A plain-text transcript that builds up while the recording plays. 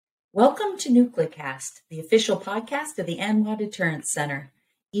Welcome to NucleCast, the official podcast of the ANWA Deterrence Center.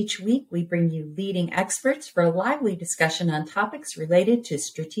 Each week, we bring you leading experts for a lively discussion on topics related to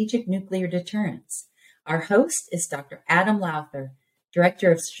strategic nuclear deterrence. Our host is Dr. Adam Lowther,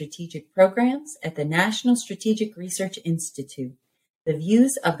 Director of Strategic Programs at the National Strategic Research Institute. The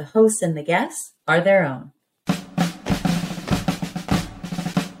views of the hosts and the guests are their own.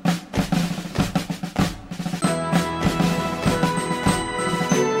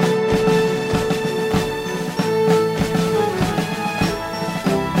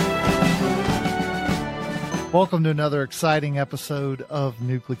 Welcome to another exciting episode of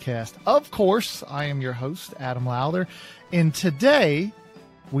NucleCast. Of course, I am your host, Adam Lowther, and today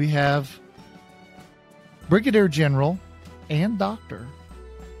we have Brigadier General and Doctor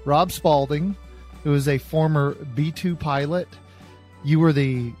Rob Spalding, who is a former B-2 pilot. You were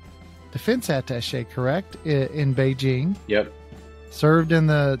the defense attaché, correct, in Beijing? Yep. Served in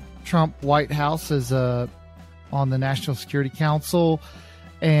the Trump White House as on the National Security Council,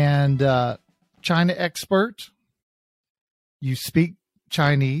 and China expert. You speak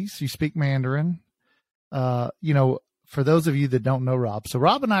Chinese, you speak Mandarin. For those of you that don't know Rob, so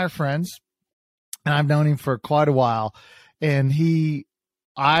Rob and I are friends, and I've known him for quite a while. And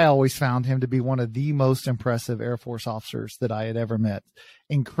I always found him to be one of the most impressive Air Force officers that I had ever met.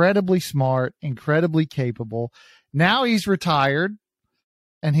 Incredibly smart, incredibly capable. Now he's retired,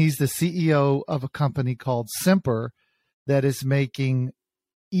 and he's the CEO of a company called SEMPRE that is making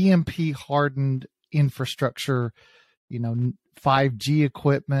EMP hardened infrastructure, 5G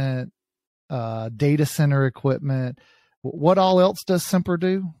equipment, data center equipment. What all else does SEMPRE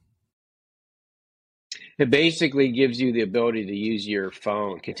do? It basically gives you the ability to use your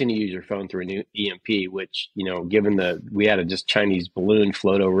phone, continue to use your phone through a new EMP, which, given we had a just Chinese balloon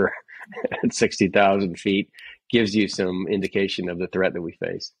float over at 60,000 feet, gives you some indication of the threat that we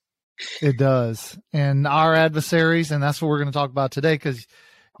face. It does. And our adversaries, and that's what we're going to talk about today, because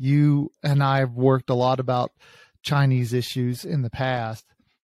you and I have worked a lot about Chinese issues in the past,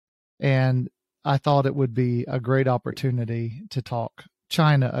 and I thought it would be a great opportunity to talk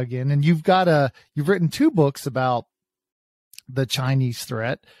China again. And you've written 2 books about the Chinese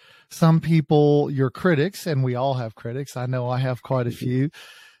threat. Some people, your critics, and we all have critics, I know I have quite a few,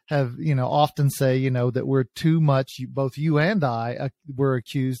 have, often say, that we're too much, both you and I were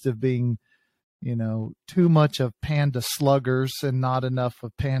accused of being too much of panda sluggers and not enough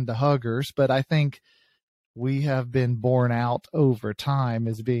of panda huggers. But I think we have been borne out over time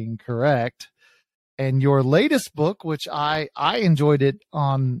as being correct. And your latest book, which I enjoyed it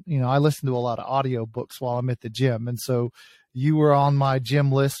on, I listen to a lot of audio books while I'm at the gym. And so you were on my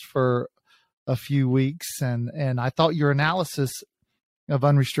gym list for a few weeks. And I thought your analysis of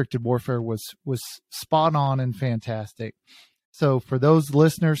unrestricted warfare was spot on and fantastic. So for those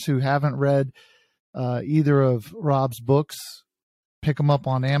listeners who haven't read either of Rob's books, pick them up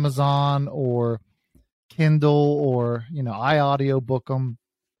on Amazon or Kindle, or I audio book them.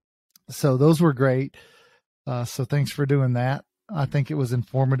 So those were great. So thanks for doing that. I think it was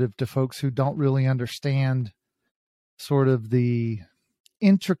informative to folks who don't really understand sort of the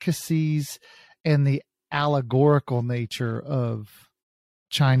intricacies and the allegorical nature of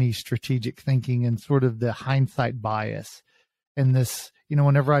Chinese strategic thinking and sort of the hindsight bias. And this,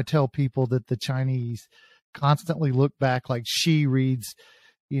 whenever I tell people that the Chinese constantly look back, like Xi reads,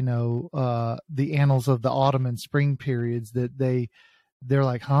 the annals of the autumn and spring periods, that they're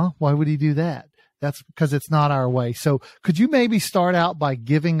like, huh, why would he do that? That's because it's not our way. So could you maybe start out by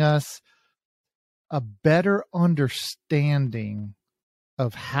giving us a better understanding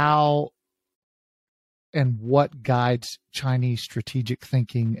of how and what guides Chinese strategic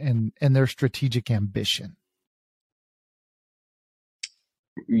thinking and their strategic ambition?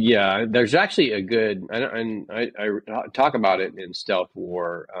 Yeah, there's actually a good, and I talk about it in Stealth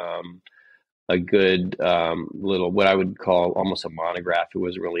War, a good little, what I would call almost a monograph. It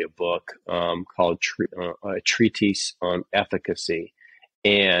was really a book called A Treatise on Efficacy.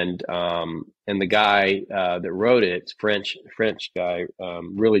 And the guy that wrote it, French guy,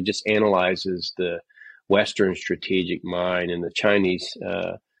 really just analyzes the Western strategic mind and the Chinese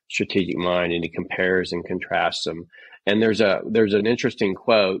strategic mind, and he compares and contrasts them. And there's an interesting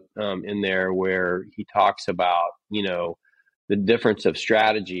quote in there where he talks about, the difference of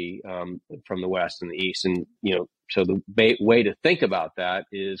strategy from the West and the East. And, so the way to think about that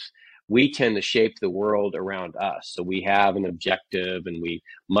is we tend to shape the world around us. So we have an objective and we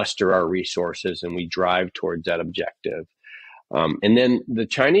muster our resources and we drive towards that objective. And then the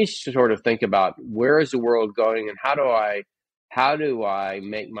Chinese sort of think about, where is the world going and how do I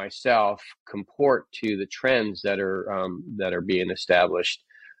make myself comport to the trends that are being established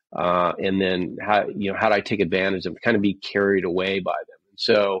and then how do I take advantage of, kind of be carried away by them. And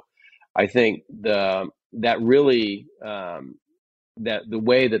so I think that really that the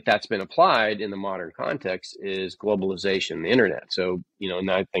way that that's been applied in the modern context is globalization, the internet. So,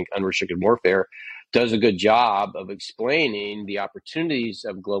 and I think unrestricted warfare does a good job of explaining the opportunities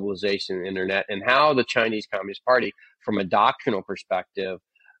of globalization and the internet, and how the Chinese Communist Party, from a doctrinal perspective,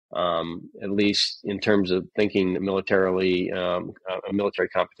 at least in terms of thinking militarily, a military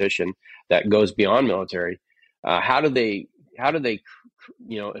competition that goes beyond military, how do they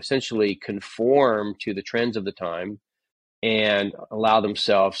essentially conform to the trends of the time and allow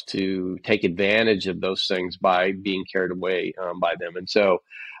themselves to take advantage of those things by being carried away by them. And so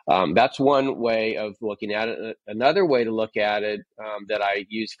that's one way of looking at it. Another way to look at it that I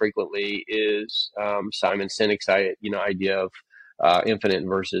use frequently is Simon Sinek's idea of infinite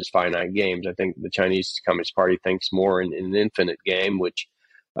versus finite games. I think the Chinese Communist Party thinks more in an infinite game, which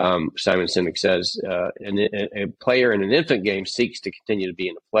Simon Sinek says a player in an infinite game seeks to continue to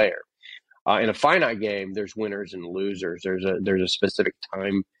being a player. In a finite game, there's winners and losers. There's a specific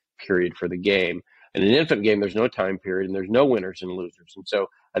time period for the game. In an infinite game, there's no time period, and there's no winners and losers. And so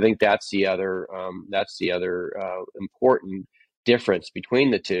I think that's the other important difference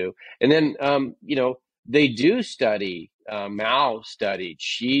between the two. And then they do study. Mao studied.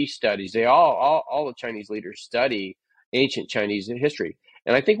 Xi studies. They all the Chinese leaders study ancient Chinese history.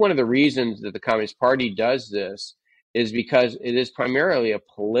 And I think one of the reasons that the Communist Party does this is because it is primarily a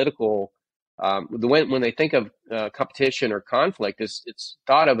political. When they think of competition or conflict, it's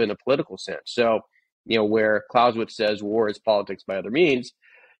thought of in a political sense. So, where Clausewitz says war is politics by other means,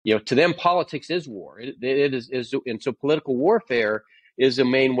 to them politics is war. It is, and so political warfare is the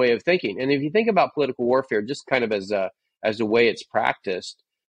main way of thinking. And if you think about political warfare, just kind of as a way it's practiced,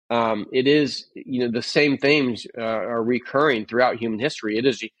 it is the same themes are recurring throughout human history. It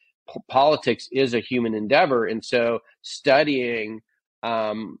is politics is a human endeavor, and so studying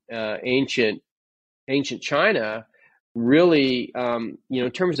ancient China really,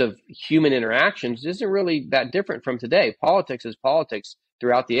 in terms of human interactions, isn't really that different from today. Politics is politics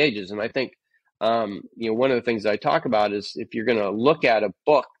throughout the ages. And I think, one of the things that I talk about is if you're going to look at a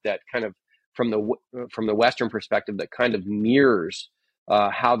book that kind of from the Western perspective that kind of mirrors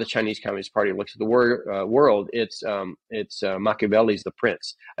how the Chinese Communist Party looks at the world, it's Machiavelli's The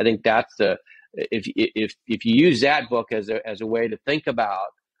Prince. I think that's if you use that book as a way to think about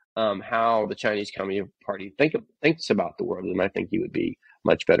how the Chinese Communist Party thinks about the world, then I think you would be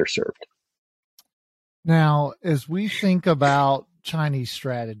much better served. Now, as we think about Chinese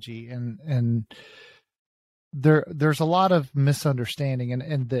strategy, and there's a lot of misunderstanding,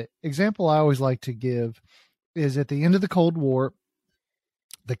 and the example I always like to give is at the end of the Cold War,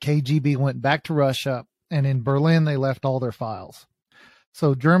 the KGB went back to Russia, and in Berlin they left all their files.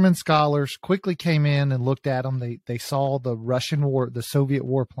 So German scholars quickly came in and looked at them. They saw the Russian war, the Soviet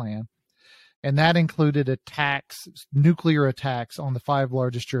war plan, and that included nuclear attacks on the 5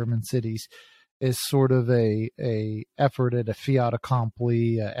 largest German cities as sort of a effort at a fiat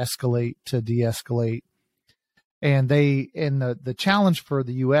accompli, escalate to de-escalate. And the challenge for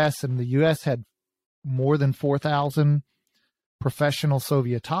the U.S., and the U.S. had more than 4,000 professional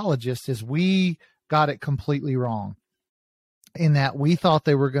Sovietologists, is we got it completely wrong, in that we thought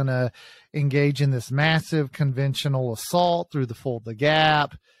they were going to engage in this massive conventional assault through the Fulda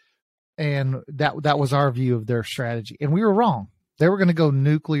Gap, and that was our view of their strategy. And we were wrong. They were going to go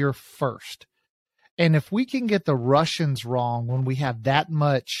nuclear first. And if we can get the Russians wrong when we have that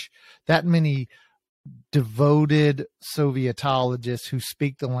many devoted Sovietologists who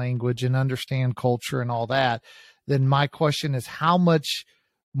speak the language and understand culture and all that, then my question is, how much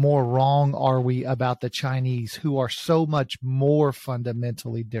more wrong are we about the Chinese, who are so much more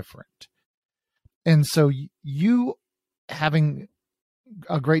fundamentally different? And so you, having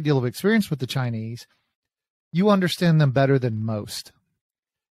a great deal of experience with the Chinese, you understand them better than most.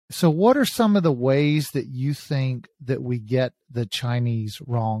 So what are some of the ways that you think that we get the Chinese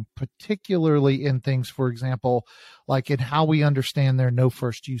wrong, particularly in things, for example, like in how we understand their no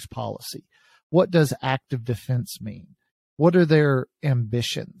first use policy? What does active defense mean? What are their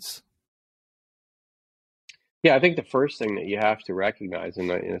ambitions? Yeah, I think the first thing that you have to recognize,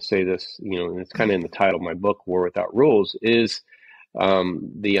 and I say this, and it's kind of in the title of my book, War Without Rules, is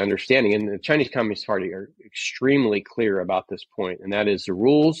the understanding. And the Chinese Communist Party are extremely clear about this point, and that is the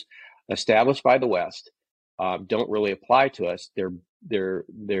rules established by the West don't really apply to us. They're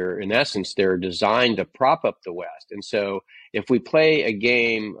in essence, they're designed to prop up the West. And so if we play a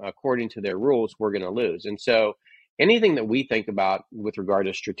game according to their rules, we're going to lose. And so anything that we think about with regard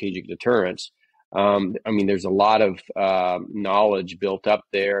to strategic deterrence I mean, there's a lot of knowledge built up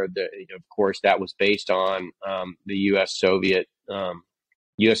there. Of course, that was based on the U.S.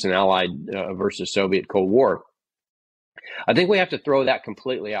 and Allied versus Soviet Cold War. I think we have to throw that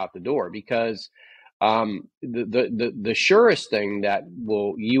completely out the door, because the surest thing that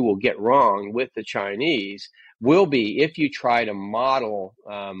you will get wrong with the Chinese will be if you try to model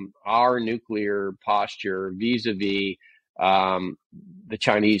our nuclear posture vis-a-vis the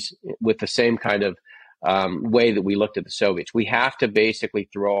Chinese with the same kind of way that we looked at the Soviets. We have to basically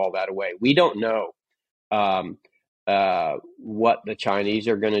throw all that away. We don't know what the Chinese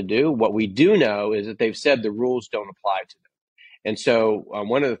are going to do. What we do know is that they've said the rules don't apply to them. And so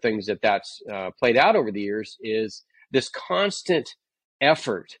one of the things that's played out over the years is this constant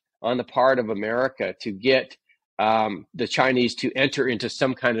effort on the part of America to get the Chinese to enter into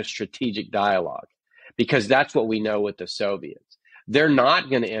some kind of strategic dialogue, because that's what we know with the Soviets. They're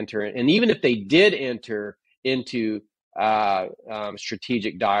not going to enter, and even if they did enter into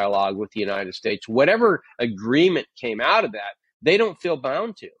strategic dialogue with the United States, whatever agreement came out of that, they don't feel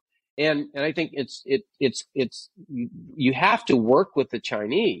bound to. And I think you have to work with the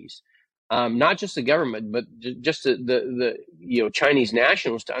Chinese, not just the government, but just the Chinese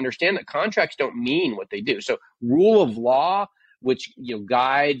nationals, to understand that contracts don't mean what they do. So rule of law, which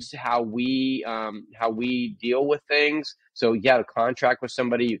guides how we deal with things. So you have a contract with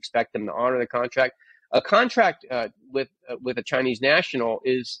somebody, you expect them to honor the contract. A contract with a Chinese national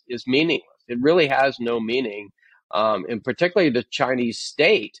is meaningless. It really has no meaning, and particularly the Chinese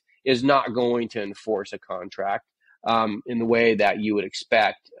state is not going to enforce a contract in the way that you would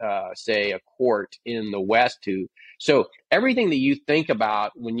expect, say, a court in the West to. So everything that you think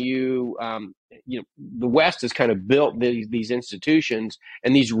about when the West has kind of built these institutions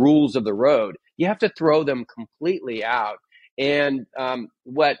and these rules of the road, you have to throw them completely out. And the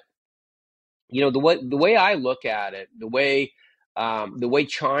way I look at it, the way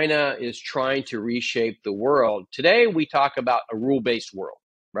China is trying to reshape the world today, we talk about a rule-based world.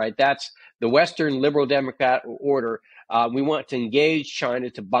 Right, that's the Western liberal democrat order. We want to engage China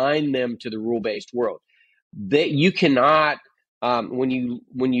to bind them to the rule-based world. You cannot, when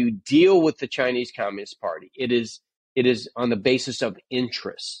you deal with the Chinese Communist Party, it is on the basis of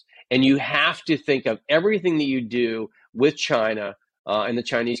interests, and you have to think of everything that you do with China and the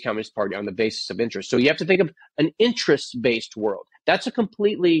Chinese Communist Party on the basis of interest. So you have to think of an interest-based world. That's a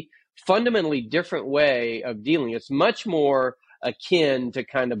completely, fundamentally different way of dealing. It's much more akin to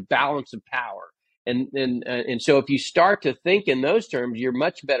kind of balance of power. And so if you start to think in those terms, you're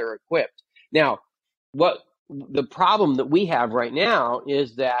much better equipped. Now, what the problem that we have right now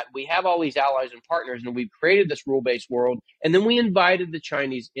is that we have all these allies and partners, and we've created this rule-based world, and then we invited the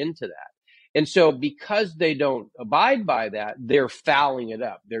Chinese into that. And so because they don't abide by that, they're fouling it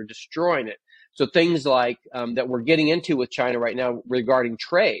up. They're destroying it. So things like that we're getting into with China right now regarding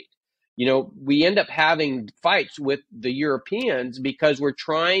trade. We end up having fights with the Europeans because we're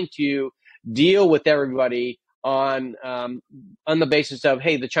trying to deal with everybody on the basis of,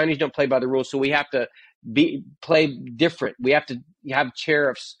 hey, the Chinese don't play by the rules, so we have to play different. We have to have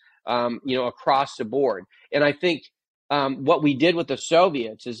tariffs, across the board. And I think what we did with the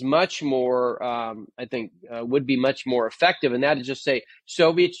Soviets is much more, would be much more effective. And that is just say,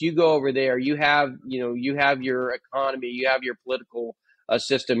 Soviets, you go over there. You have your economy, you have your political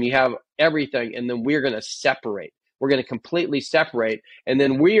system, you have everything, and then we're going to separate. We're going to completely separate, and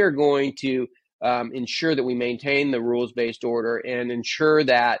then we are going to ensure that we maintain the rules-based order and ensure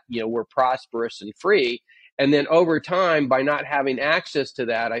that we're prosperous and free. And then over time, by not having access to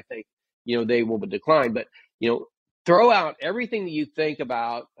that, I think they will decline. But throw out everything that you think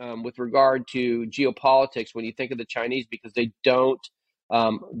about with regard to geopolitics when you think of the Chinese, because they don't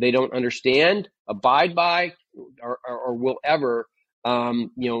understand, abide by, or will ever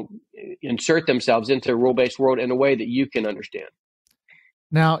insert themselves into a rule-based world in a way that you can understand.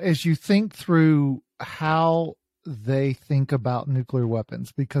 Now, as you think through how they think about nuclear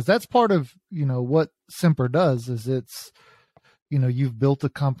weapons, because that's part of, what SEMPRE does, is it's, you've built a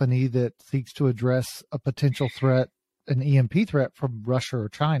company that seeks to address a potential threat, an EMP threat from Russia or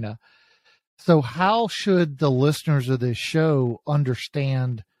China. So how should the listeners of this show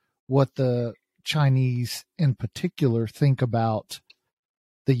understand what the Chinese in particular think about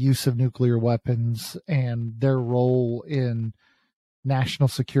the use of nuclear weapons and their role in national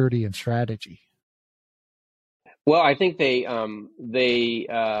security and strategy? Well, I think they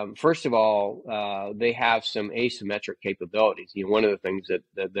first of all, they have some asymmetric capabilities. One of the things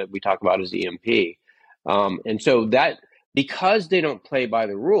that we talk about is EMP. And so that, because they don't play by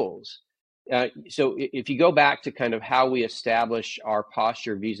the rules, so if you go back to kind of how we establish our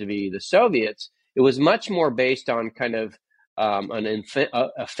posture vis-a-vis the Soviets, It was much more based on kind of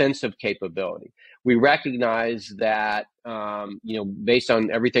offensive capability. We recognize that, based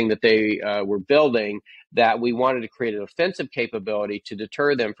on everything that they were building, that we wanted to create an offensive capability to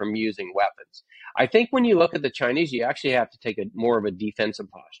deter them from using weapons. I think when you look at the Chinese, you actually have to take more of a defensive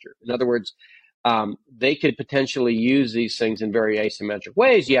posture. In other words, they could potentially use these things in very asymmetric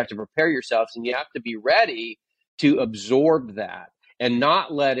ways. You have to prepare yourselves, and you have to be ready to absorb that and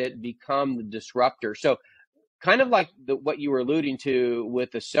not let it become the disruptor. So kind of like what you were alluding to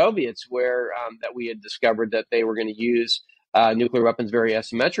with the Soviets, where that we had discovered that they were going to use nuclear weapons very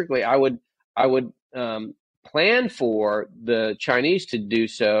asymmetrically. I would plan for the Chinese to do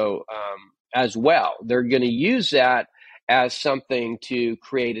so as well. They're going to use that as something to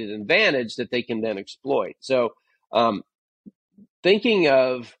create an advantage that they can then exploit. So thinking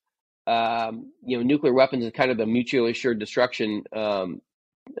of nuclear weapons as kind of the mutually assured destruction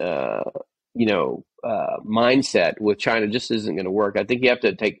mindset with China just isn't going to work. I think you have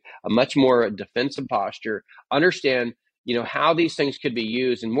to take a much more defensive posture, understand, how these things could be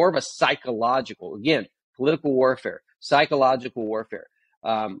used in more of a psychological, again, political warfare, psychological warfare.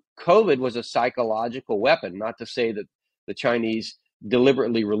 COVID was a psychological weapon, not to say that the Chinese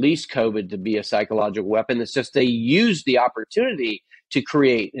deliberately released COVID to be a psychological weapon. It's just they used the opportunity to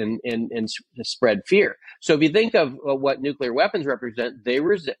create and to spread fear. So if you think of what nuclear weapons represent, they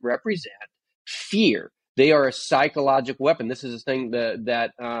represent fear. They are a psychological weapon. This is a thing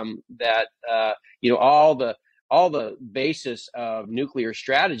that all the basis of nuclear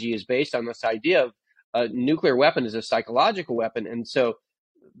strategy is based on this idea of a nuclear weapon is a psychological weapon, and so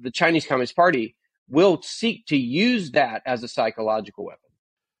the Chinese Communist Party will seek to use that as a psychological weapon.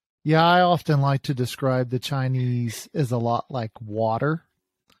 Yeah, I often like to describe the Chinese as a lot like water,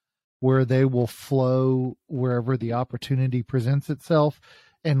 where they will flow wherever the opportunity presents itself,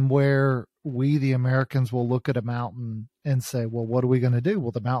 and where we, the Americans, will look at a mountain and say, well, what are we going to do?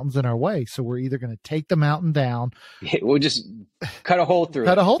 Well, the mountain's in our way, so we're either going to take the mountain down. We'll just cut a hole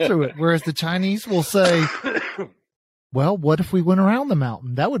through it. Whereas the Chinese will say, well, what if we went around the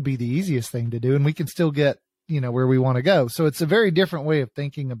mountain? That would be the easiest thing to do, and we can still get, where we want to go. So it's a very different way of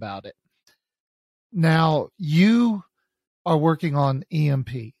thinking about it. Now, you are working on EMP,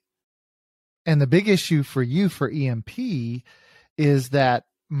 and the big issue for you for EMP is that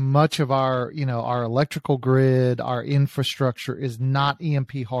much of our electrical grid, our infrastructure is not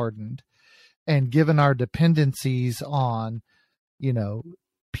EMP hardened. And given our dependencies on,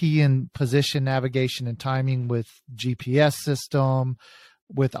 P and position navigation and timing with GPS system,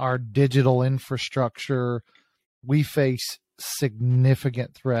 with our digital infrastructure, we face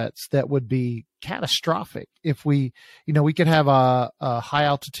significant threats that would be catastrophic if we could have a high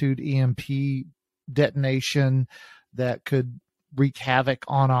altitude EMP detonation that could wreak havoc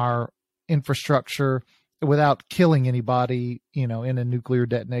on our infrastructure without killing anybody, in a nuclear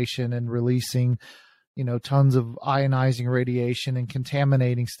detonation and releasing, tons of ionizing radiation and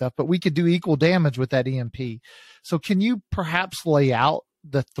contaminating stuff. But we could do equal damage with that EMP. So can you perhaps lay out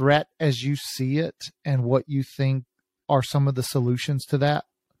the threat as you see it and what you think are some of the solutions to that?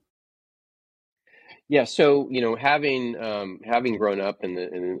 Yeah. So, having grown up in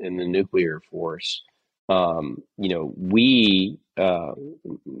the nuclear force, we,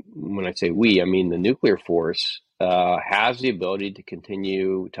 when I say we, I mean the nuclear force has the ability to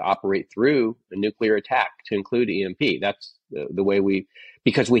continue to operate through a nuclear attack, to include EMP. That's the way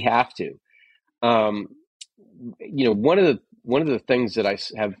because we have to. One of the things that I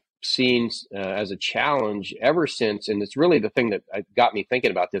have seen as a challenge ever since, and it's really the thing that got me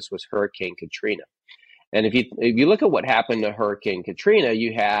thinking about this, was Hurricane Katrina. And if you look at what happened to Hurricane Katrina,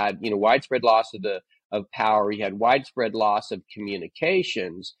 you had widespread loss of power, you had widespread loss of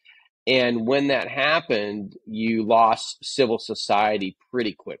communications, and when that happened, you lost civil society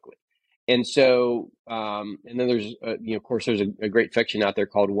pretty quickly. And so, and then there's of course there's a great fiction out there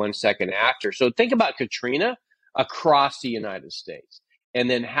called 1 Second After. So think about Katrina across the United States, and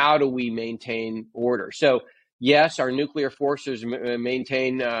then how do we maintain order? So yes, our nuclear forces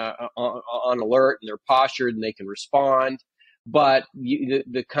maintain on alert, and they're postured, and they can respond. But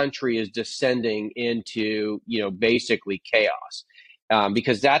the country is descending into basically chaos,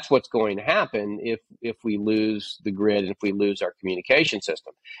 because that's what's going to happen if we lose the grid and if we lose our communication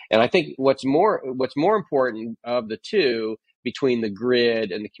system. And I think what's more important of the two, between the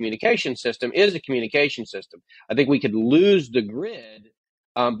grid and the communication system, is the communication system. I think we could lose the grid.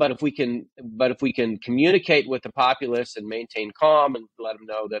 But if we can communicate with the populace and maintain calm and let them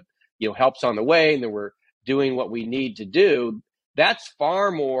know that help's on the way and that we're doing what we need to do, that's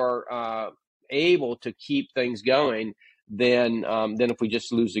far more able to keep things going than if we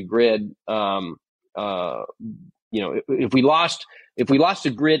just lose the grid. If we lost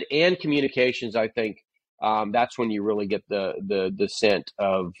the grid and communications, I think that's when you really get the descent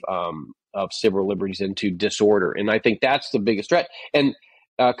of civil liberties into disorder. And I think that's the biggest threat. And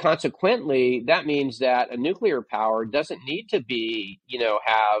consequently, that means that a nuclear power doesn't need to be,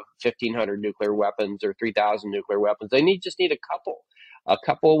 have 1,500 nuclear weapons or 3,000 nuclear weapons. They just need a couple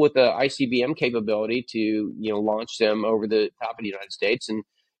with the ICBM capability to, launch them over the top of the United States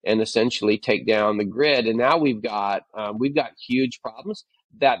and essentially take down the grid. And now we've got huge problems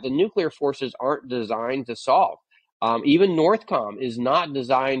that the nuclear forces aren't designed to solve. Even Northcom is not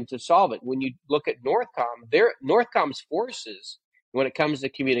designed to solve it. When you look at Northcom's forces, when it comes to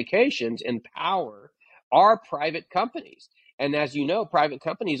communications and power, are private companies. And as you know, private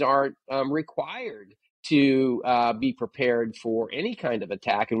companies aren't required to be prepared for any kind of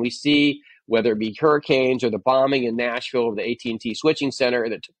attack. And we see, whether it be hurricanes or the bombing in Nashville of the AT&T switching center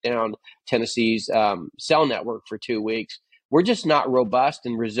that took down Tennessee's cell network for 2 weeks, we're just not robust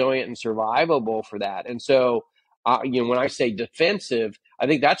and resilient and survivable for that. And so, when I say defensive, I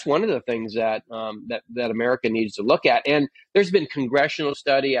think that's one of the things that America needs to look at. And there's been congressional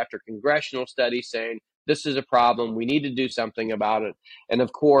study after congressional study saying this is a problem. We need to do something about it. And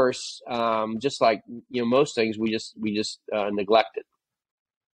of course, just like most things, we just neglect it.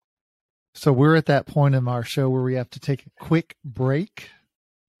 So we're at that point in our show where we have to take a quick break,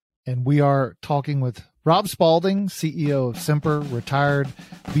 and we are talking with Rob Spalding, CEO of SEMPRE, retired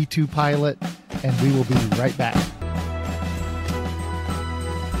B-2 pilot, and we will be right back.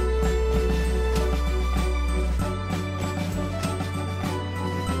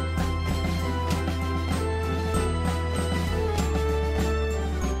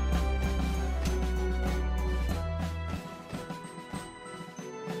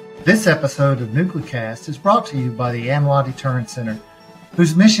 This episode of Nuclecast is brought to you by the ANWA Deterrence Center,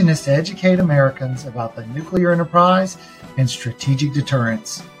 whose mission is to educate Americans about the nuclear enterprise and strategic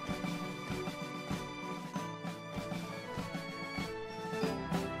deterrence.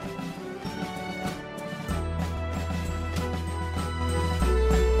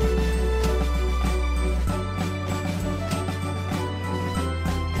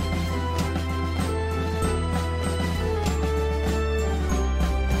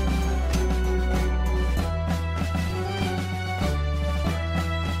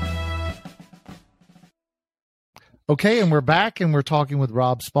 Okay, and we're back, and we're talking with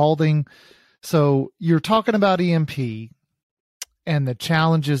Rob Spalding. So you're talking about EMP and the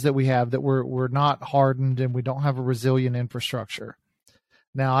challenges that we have, that we're not hardened and we don't have a resilient infrastructure.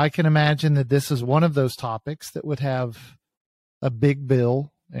 Now, I can imagine that this is one of those topics that would have a big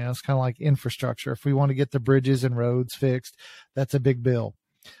bill. It's kind of like infrastructure. If we want to get the bridges and roads fixed, that's a big bill.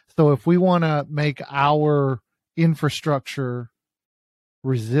 So if we want to make our infrastructure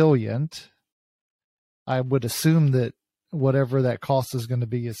resilient, I would assume that whatever that cost is going to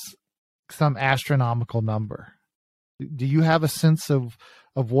be is some astronomical number. Do you have a sense of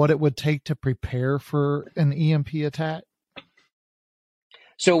what it would take to prepare for an EMP attack?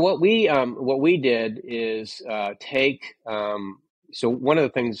 So what we did is take. So one of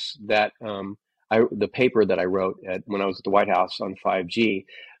the things that the paper that I wrote when I was at the White House on 5G,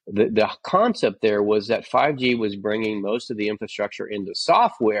 the concept there was that 5G was bringing most of the infrastructure into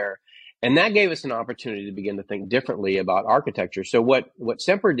software. And that gave us an opportunity to begin to think differently about architecture. So what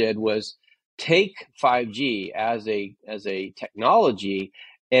SEMPRE did was take 5G as a technology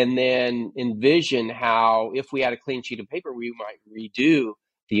and then envision how, if we had a clean sheet of paper, we might redo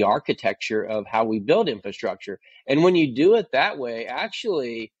the architecture of how we build infrastructure. And when you do it that way,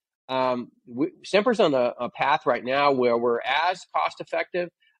 actually, SEMPRE's on a path right now where we're as cost effective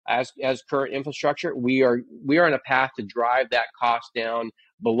as current infrastructure. We are on a path to drive that cost down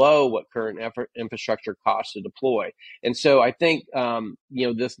below what current infrastructure costs to deploy. And so I think,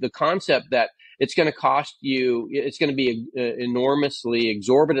 the concept that it's going to cost you, it's going to be enormously,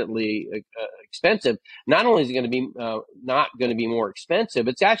 exorbitantly expensive. Not only is it going to be not going to be more expensive,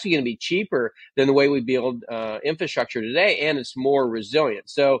 it's actually going to be cheaper than the way we build infrastructure today, and it's more resilient.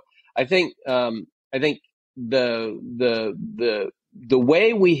 So I think the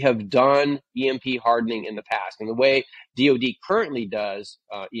way we have done EMP hardening in the past, and the way DoD currently does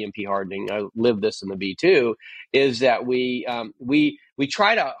EMP hardening, I lived this in the B2, is that we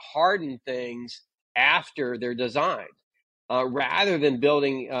try to harden things after they're designed, rather than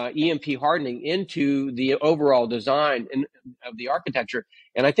building EMP hardening into the overall design of the architecture.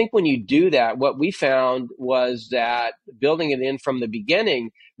 And I think when you do that, what we found was that building it in from the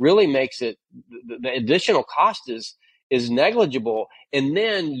beginning really makes it, the additional cost is is negligible. And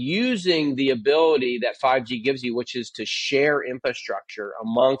then using the ability that 5G gives you, which is to share infrastructure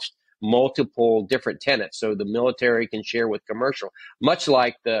amongst multiple different tenants. So the military can share with commercial, much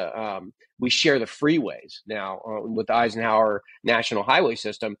like we share the freeways now with the Eisenhower National Highway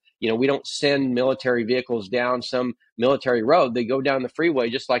System. We don't send military vehicles down some military road. They go down the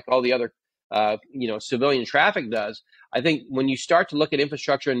freeway just like all the other civilian traffic does. I think when you start to look at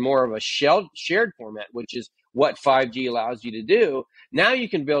infrastructure in more of a shared format, which is what 5G allows you to do, now you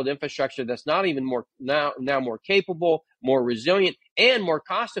can build infrastructure that's not even more more capable, more resilient, and more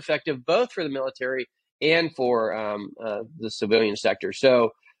cost effective, both for the military and for the civilian sector. So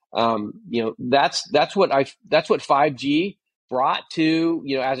that's what 5G brought to,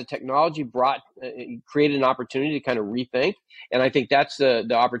 as a technology, created an opportunity to kind of rethink. And I think that's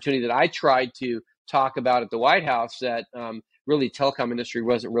the opportunity that I tried to talk about at the White House that really telecom industry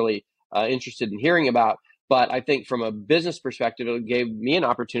wasn't really interested in hearing about. But I think from a business perspective, it gave me an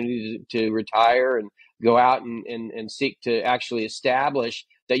opportunity to retire and go out and seek to actually establish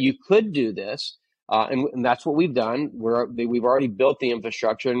that you could do this. And that's what we've done. We've already built the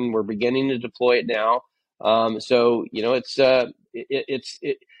infrastructure and we're beginning to deploy it now. So if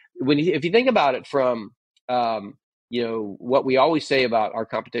you think about it from what we always say about our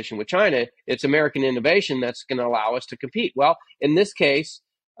competition with China, it's American innovation that's going to allow us to compete. Well, in this case,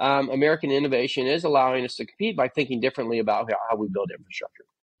 American innovation is allowing us to compete by thinking differently about how we build infrastructure.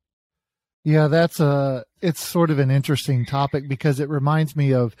 Yeah, it's sort of an interesting topic because it reminds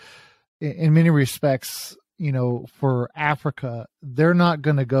me of, in many respects, for Africa, they're not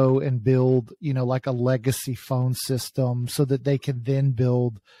going to go and build, like a legacy phone system so that they can then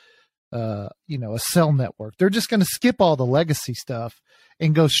build, a cell network. They're just going to skip all the legacy stuff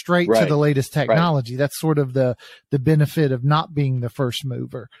and go straight to the latest technology. Right. That's sort of the benefit of not being the first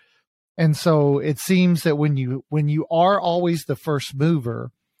mover. And so it seems that when you are always the first mover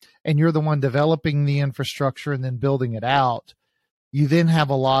and you're the one developing the infrastructure and then building it out, you then have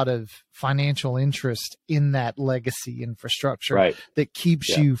a lot of financial interest in that legacy infrastructure that keeps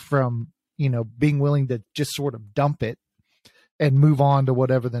you from, being willing to just sort of dump it and move on to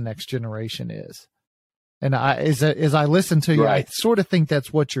whatever the next generation is. And as I listen to you, I sort of think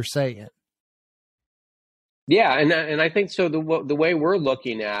that's what you're saying. Yeah, and I think so. The way we're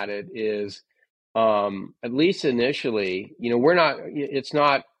looking at it is, at least initially,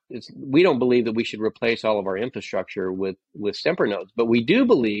 we don't believe that we should replace all of our infrastructure with SEMPRE nodes, but we do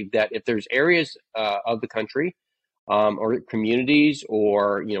believe that if there's areas of the country or communities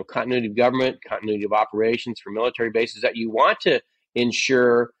or continuity of government, continuity of operations for military bases that you want to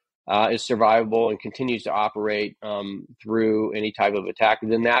ensure is survivable and continues to operate through any type of attack,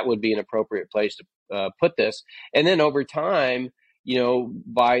 then that would be an appropriate place to put this. And then over time,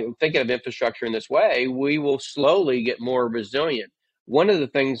 by thinking of infrastructure in this way, we will slowly get more resilient. One of the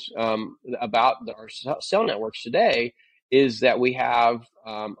things about our cell networks today is that we have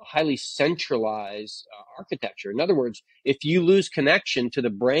highly centralized architecture. In other words, if you lose connection to the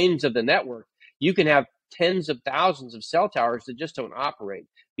brains of the network, you can have tens of thousands of cell towers that just don't operate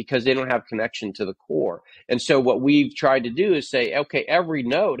because they don't have connection to the core. And so what we've tried to do is say, okay, every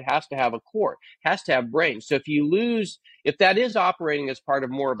node has to have a core, has to have brains. So if that is operating as part of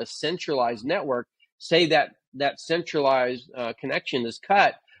more of a centralized network, say that centralized connection is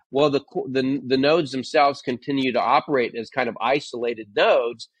cut, well, the nodes themselves continue to operate as kind of isolated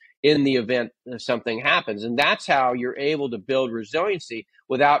nodes in the event something happens. And that's how you're able to build resiliency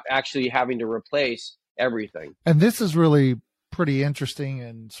without actually having to replace everything. And this is really pretty interesting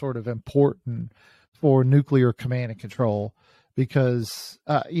and sort of important for nuclear command and control because,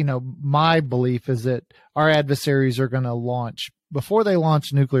 my belief is that our adversaries are going to launch, before they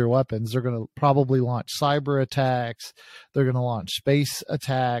launch nuclear weapons, they're going to probably launch cyber attacks. They're going to launch space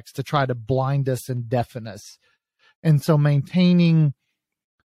attacks to try to blind us and deafen us. And so maintaining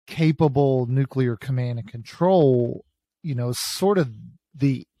capable nuclear command and control, is sort of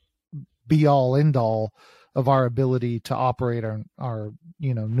the be all end all of our ability to operate our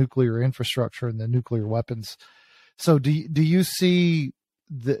nuclear infrastructure and the nuclear weapons. So do you see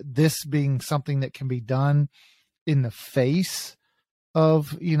this being something that can be done in the face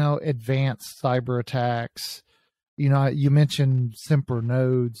of, advanced cyber attacks? You mentioned SEMPRE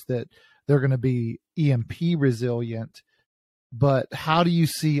nodes that they're going to be EMP resilient, but how do you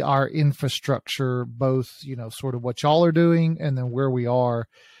see our infrastructure, both, sort of what y'all are doing and then where we are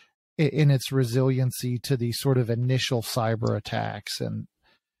in its resiliency to these sort of initial cyber attacks and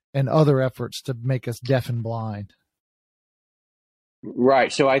other efforts to make us deaf and blind?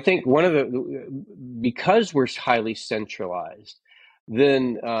 Right. So I think because we're highly centralized,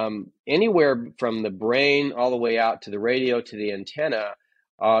 then anywhere from the brain all the way out to the radio to the antenna,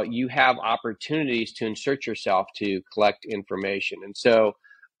 you have opportunities to insert yourself to collect information. And so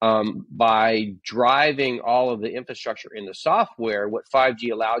by driving all of the infrastructure in the software, what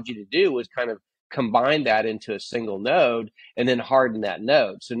 5G allowed you to do was kind of combine that into a single node and then harden that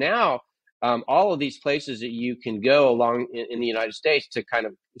node. So now all of these places that you can go along in the United States to kind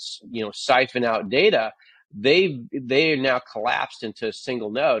of, siphon out data, they are now collapsed into a single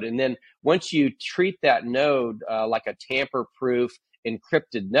node. And then once you treat that node like a tamper-proof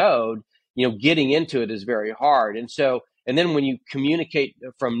encrypted node, getting into it is very hard. And then when you communicate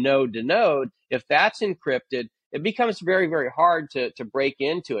from node to node, if that's encrypted, it becomes very, very hard to break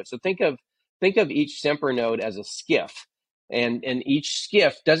into it. So think of each SEMPRE node as a SCIF. And each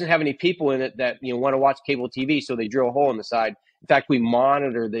SCIF doesn't have any people in it that want to watch cable TV, so they drill a hole in the side. In fact, we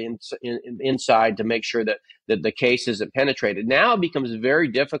monitor the inside to make sure that the case isn't penetrated. Now it becomes very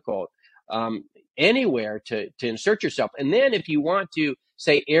difficult anywhere to insert yourself. And then if you want to,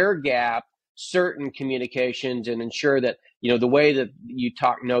 say, air gap certain communications and ensure that the way that you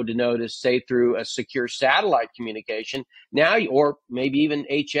talk node to node is, say, through a secure satellite communication, now, or maybe even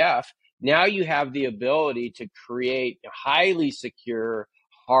HF, now you have the ability to create a highly secure,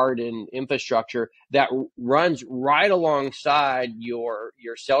 hardened infrastructure that runs right alongside your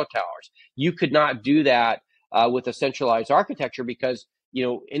cell towers. You could not do that with a centralized architecture because,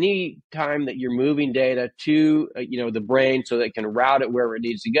 any time that you're moving data to, the brain so that it can route it wherever it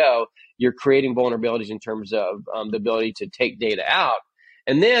needs to go, you're creating vulnerabilities in terms of the ability to take data out.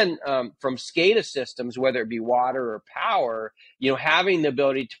 And then from SCADA systems, whether it be water or power, having the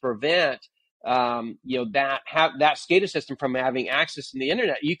ability to prevent that SCADA system from having access to the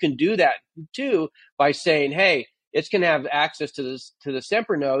internet. You can do that too by saying, hey, it's going to have access to the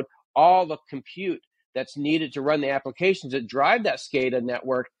SEMPRE node. All the compute that's needed to run the applications that drive that SCADA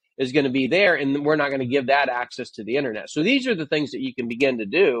network is going to be there, and we're not going to give that access to the internet. So these are the things that you can begin to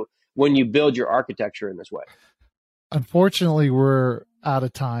do when you build your architecture in this way. Unfortunately, we're out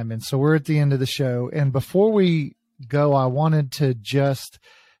of time, and so we're at the end of the show. And before we go, I wanted to just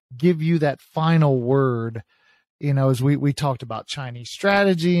give you that final word. As we talked about Chinese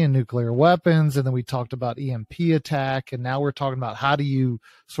strategy and nuclear weapons, and then we talked about EMP attack, and now we're talking about how do you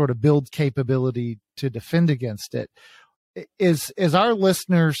sort of build capability to defend against it. As our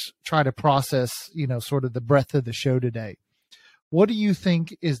listeners try to process, sort of the breadth of the show today, what do you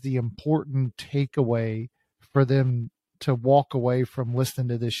think is the important takeaway for them to walk away from listening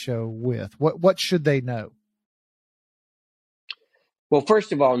to this show with? What should they know? Well,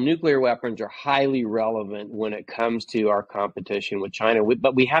 first of all, nuclear weapons are highly relevant when it comes to our competition with China,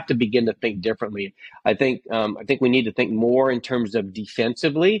 but we have to begin to think differently. I think we need to think more in terms of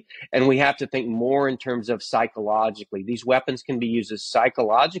defensively, and we have to think more in terms of psychologically. These weapons can be used as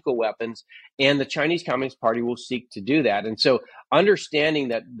psychological weapons, and the Chinese Communist Party will seek to do that. And so understanding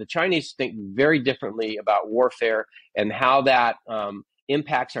that the Chinese think very differently about warfare and how that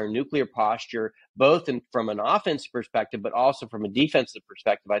impacts our nuclear posture, both from an offensive perspective, but also from a defensive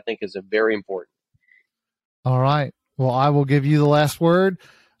perspective, I think is very important. All right. Well, I will give you the last word.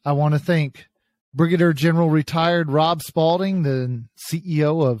 I want to thank Brigadier General Retired Rob Spalding, the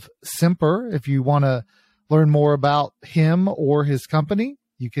CEO of SEMPRE. If you want to learn more about him or his company,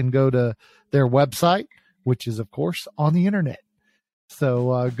 you can go to their website, which is, of course, on the internet.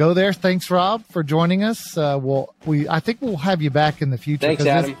 So go there. Thanks, Rob, for joining us. I think we'll have you back in the future. Thanks,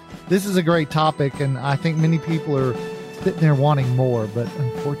 Adam. This is a great topic, and I think many people are sitting there wanting more, but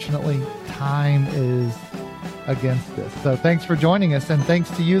unfortunately, time is against us. So thanks for joining us, and thanks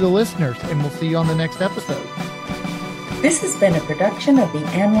to you, the listeners, and we'll see you on the next episode. This has been a production of the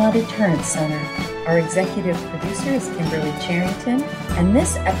ANWA Deterrence Center. Our executive producer is Kimberly Charrington, and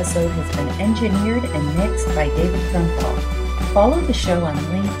this episode has been engineered and mixed by David Krumthal. Follow the show on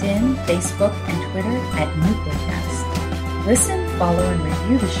LinkedIn, Facebook, and Twitter at Nuclearcast. Listen, follow, and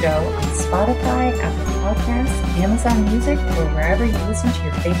review the show on Spotify, Apple Podcasts, Amazon Music, or wherever you listen to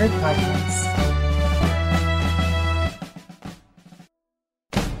your favorite podcasts.